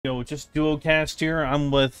Yo, just duocast here. I'm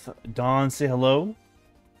with Don. Say hello.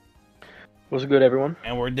 What's good, everyone?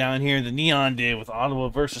 And we're down here in the Neon Day with Ottawa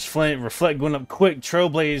versus Flint. Reflect going up quick.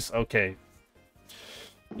 Trailblaze. Okay.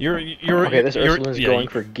 You're Okay, this Ursulina's yeah, going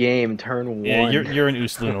for game turn 1. Yeah, you're an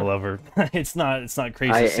Ursulina lover. it's not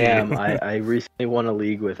crazy I to see. am. I recently won a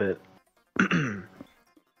league with it.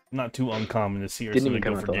 Not too uncommon to see Didn't Ursulina even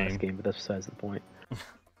come go out for the game. last game, but that's besides the point.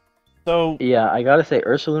 So yeah, I gotta say,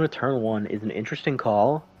 Ursulina turn 1 is an interesting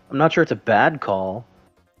call. I'm not sure it's a bad call,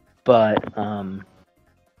 but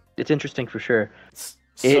it's interesting for sure.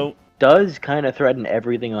 It does kind of threaten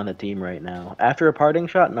everything on the team right now. After a parting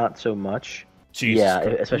shot, not so much. Jesus yeah,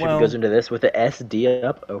 Christ. especially if it goes into this with the SD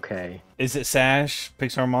up. Okay. Is it Sash,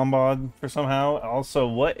 Pixar Mombod for somehow? Also,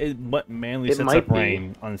 what manly sets up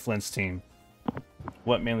Rain on Flint's team?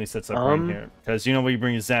 What manly sets up Rain here? Because you know we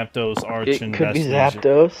bring Zapdos, Arch, and it could be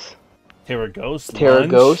Zapdos. Terra Ghost. Terra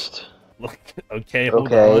Ghost. Okay,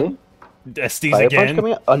 hold on. SDs Fire again. Punch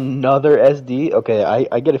coming out? Another SD. Okay,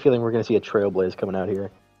 I get a feeling we're gonna see a Trailblaze coming out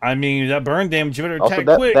here. I mean, that burn damage, you better also,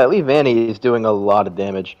 attack quick. That Leavanny is doing a lot of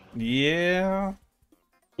damage. Yeah.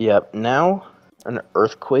 Yep. Now an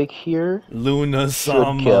Earthquake here. Luna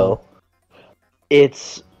should kill.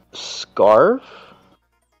 It's Scarf.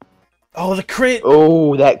 Oh, the crit.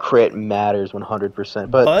 Oh, that crit matters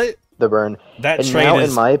 100%. But the burn. That and trade now, is,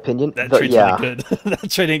 in my opinion, that trade's really good. That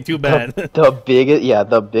trade ain't too bad.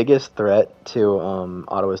 The biggest threat to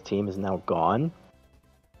Ottawa's team is now gone.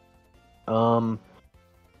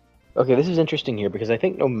 Okay, this is interesting here because I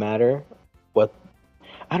think no matter what,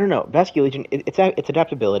 I don't know, Basculegion, it's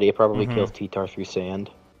adaptability. It probably kills T-Tar through sand.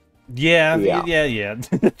 Yeah.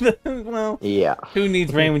 Well, yeah. Who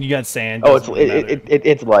needs rain when you got sand? Oh,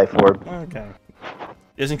 it's Life Orb. Okay.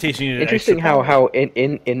 Just in case you need. Interesting how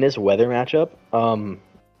in this weather matchup,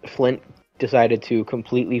 Flint decided to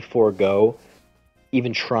completely forego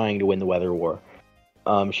even trying to win the weather war.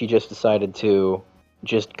 She just decided to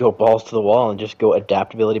just go balls to the wall and just go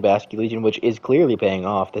adaptability Basculegion, which is clearly paying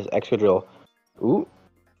off. This extra drill. Ooh.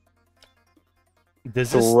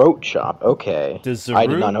 Throat chop. Okay. I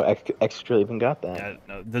did not know extra even got that. Yeah,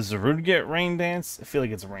 no. Does Zarude get Rain Dance? I feel like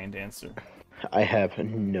it's a Rain Dancer. I have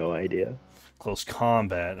no idea. Close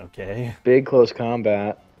combat, okay. Big close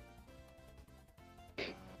combat.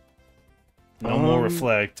 No more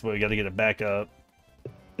reflect, but we gotta get it back up.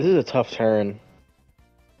 This is a tough turn.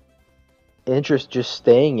 Interest just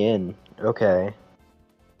staying in. Okay.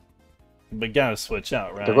 But gotta switch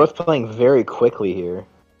out, right? They're both playing very quickly here.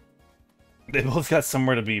 They both got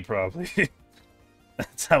somewhere to be, probably.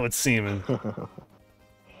 That's how it's seeming.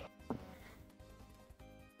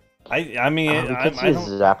 I mean, we could see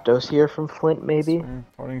Zapdos here from Flint, maybe.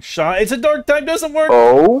 Parting shot. It's a dark type. Doesn't work.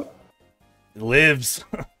 Oh. It lives.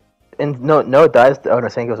 And no, it dies. Oh no,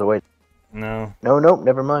 sand goes away. No. No, nope,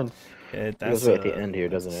 mind. It goes away at the end here,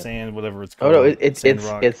 doesn't it? Sand, whatever it's called. Oh no, it's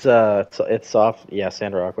soft. Yeah,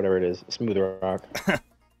 sand rock, whatever it is, smooth rock.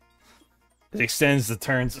 It extends the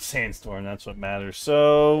turns of Sandstorm. That's what matters.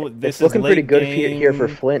 So this is looking pretty good here for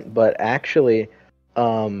Flint, but actually,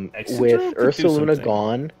 with Ursulina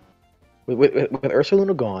gone, with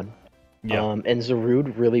Ursulina gone, and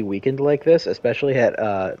Zarude really weakened like this, especially at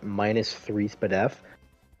 -3 SPDF,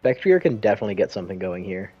 Vectrier can definitely get something going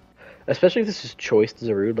here. Especially if this is choiced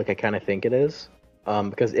Zarude, like I kind of think it is.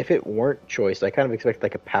 Because if it weren't choiced, I kind of expect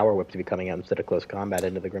like a Power Whip to be coming out instead of close combat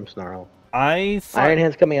into the Grimmsnarl. I thought Iron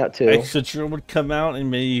Hand's coming out too. Extra would come out and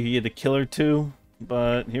maybe you get a kill or two,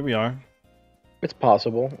 but here we are. It's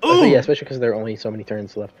possible. Yeah, especially because there are only so many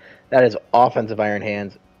turns left. That is offensive Iron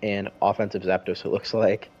Hands and offensive Zapdos, it looks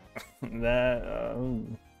like. So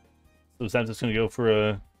Zapdos going to go for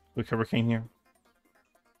a quick Hurricane here?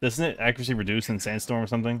 Doesn't it accuracy reduce in Sandstorm or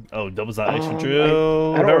something? Oh, doubles that extra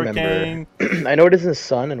drill. I don't remember. I know it is in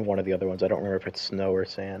Sun and one of the other ones. I don't remember if it's Snow or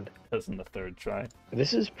Sand. That's in the third try.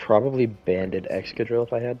 This is probably Banded Excadrill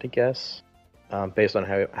if I had to guess, based on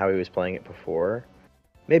how he was playing it before.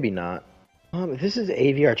 Maybe not. If this is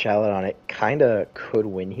AVR Chaladon, it kind of could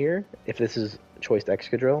win here if this is choiced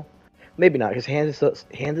Excadrill. Maybe not, because Hands is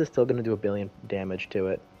still going to do 1 billion damage to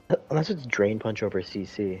it. Unless it's Drain Punch over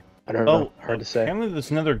CC. I don't know. Hard to say. Apparently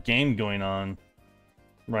there's another game going on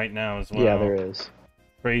right now as well. Yeah, there is.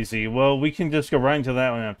 Crazy. Well, we can just go right into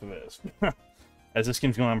that one after this. As this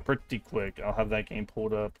game's going on pretty quick, I'll have that game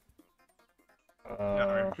pulled up.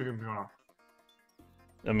 I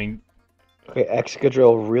mean... Okay,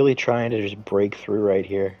 Excadrill really trying to just break through right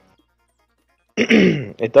here.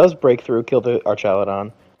 It does break through, kill the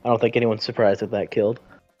Archaludon. I don't think anyone's surprised that killed.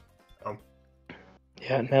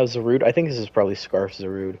 Yeah, now Zarude. I think this is probably Scarf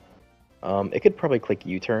Zarude. It could probably click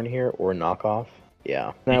U-turn here or knock off.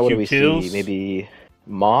 Yeah. Now what do we see? Maybe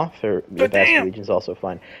Moth or Vast Legion's also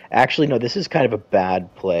fine. Actually, no, this is kind of a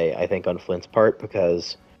bad play, I think, on Flint's part,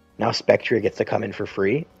 because now Spectre gets to come in for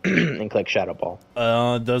free and click Shadow Ball.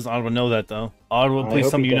 Does Ottawa know that, though? Ottawa, please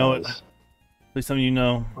tell me you know it. Please tell me you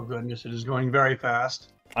know. Oh, goodness, it is going very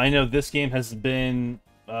fast. I know this game has been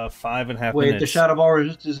 5.5 minutes. Wait, the Shadow Ball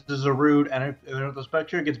resists is a Rude, and if the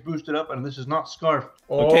Spectre gets boosted up, and this is not Scarf.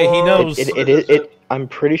 Okay, he knows. I'm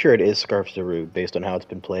pretty sure it is Scarf Zarude, based on how it's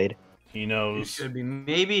been played. He knows. It should be.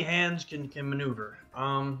 Maybe hands can maneuver.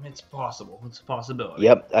 It's possible. It's a possibility.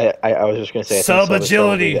 Yep, I was just gonna say.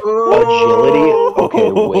 Sub-agility. Agility?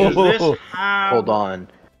 Okay, wait. Does this Hold on.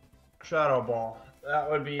 Shadow Ball.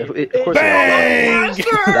 That would be... Of course Bang!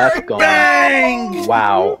 That's gone. Bang!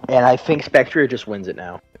 Wow. And I think Spectre just wins it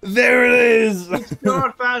now. There it is! It's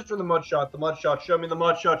going faster than the Mud Shot. The Mud Shot. Show me the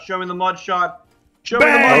Mud Shot. Show me the Mud Shot. Show me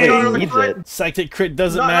the Mud Shot or the crit. Psychic crit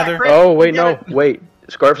doesn't matter. Oh, wait, no. Wait.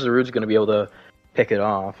 Scarf Zarude's going to be able to pick it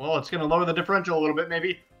off. Well, it's going to lower the differentl a little bit,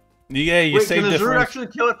 maybe. Yeah, you say different. Can the Zarude actually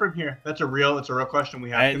kill it from here? It's a real question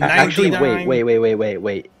we have to actually,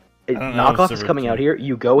 wait. Knockoff is coming out here.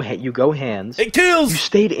 You go hands. It kills. You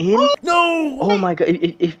stayed in. No. Oh my god.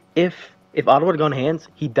 If Ottawa had gone hands,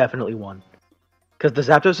 he definitely won. Because the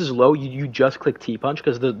Zapdos is low. You just click T punch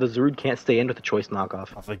because the Zarude can't stay in with the choice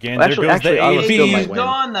knockoff. Again, well, actually, he's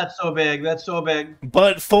gone. That's so big. That's so big.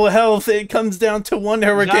 But full health. It comes down to one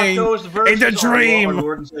Hurricane. It's a dream.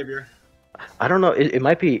 Lord and Savior. I don't know. It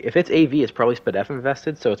might be. If it's AV, it's probably Spadef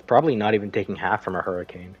invested, so it's probably not even taking half from a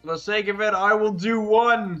Hurricane. For the sake of it, I will do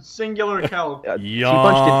one singular count.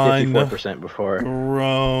 T-Punch did 54% before.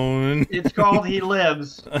 Groan. It's called He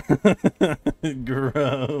Lives.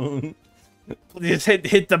 Groan. Please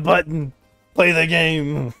hit the button. Play the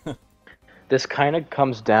game. This kind of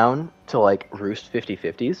comes down to, like, Roost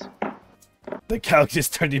 50-50s. The calc is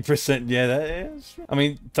 30%. Yeah, that is. I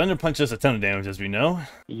mean, Thunder Punch does a ton of damage, as we know.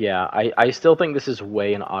 Yeah, I still think this is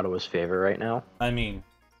way in Ottawa's favor right now. I mean,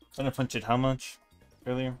 Thunder Punch did how much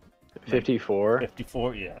earlier? 54.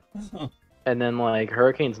 54, yeah. And then, like,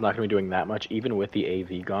 Hurricane's not going to be doing that much, even with the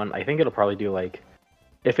AV gone. I think it'll probably do, like,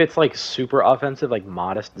 if it's, like, super offensive, like,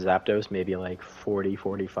 modest Zapdos, maybe, like,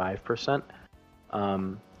 40-45%.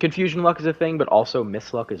 Confusion Luck is a thing, but also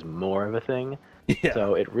Misluck is more of a thing. Yeah.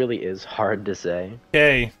 So it really is hard to say.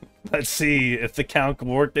 Okay, let's see if the count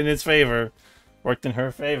worked in his favor. Worked in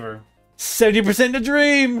her favor. 70% the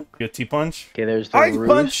dream! Good T-Punch. Okay, there's the Ice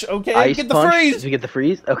Punch! Okay, get the freeze! Did you get the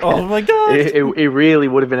freeze? Okay. Oh my god! It really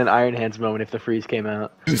would have been an Iron Hands moment if the freeze came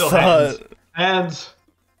out. Still hands.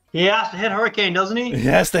 He has to hit Hurricane, doesn't he? He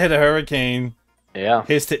has to hit a Hurricane. Yeah.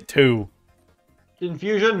 His hit 2.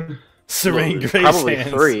 Confusion. Serene Grace Probably hands.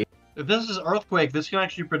 3. If this is Earthquake, this can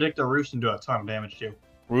actually predict a Roost and do a ton of damage too.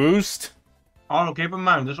 Roost? Oh, keep in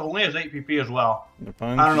mind, this only has 8 PP as well.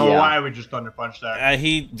 I don't know why we just Thunder Punch that.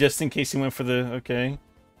 He, just in case he went for the, okay.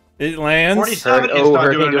 It lands. 47, it's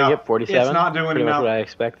not doing enough. 47? It's not doing enough. What I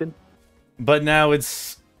expected. But now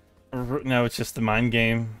it's just the mind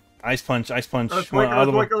game. Ice Punch, Ice Punch.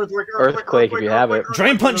 Earthquake if you have it.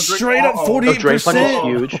 Drain Punch straight up 48%. Drain Punch is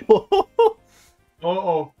huge.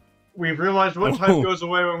 Uh-oh. We've realized what type goes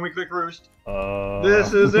away when we click Roost.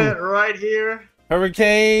 This is it right here.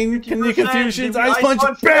 Hurricane, Confusions, Ice Punch,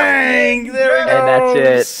 bang! There it goes! And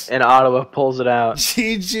that's it. And Ottawa pulls it out.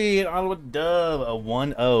 GG, and Ottawa dub. A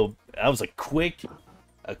 1-0. That was a quick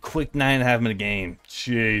 9.5 minute game.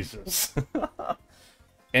 Jesus.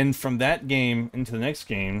 And from that game into the next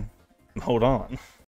game, hold on.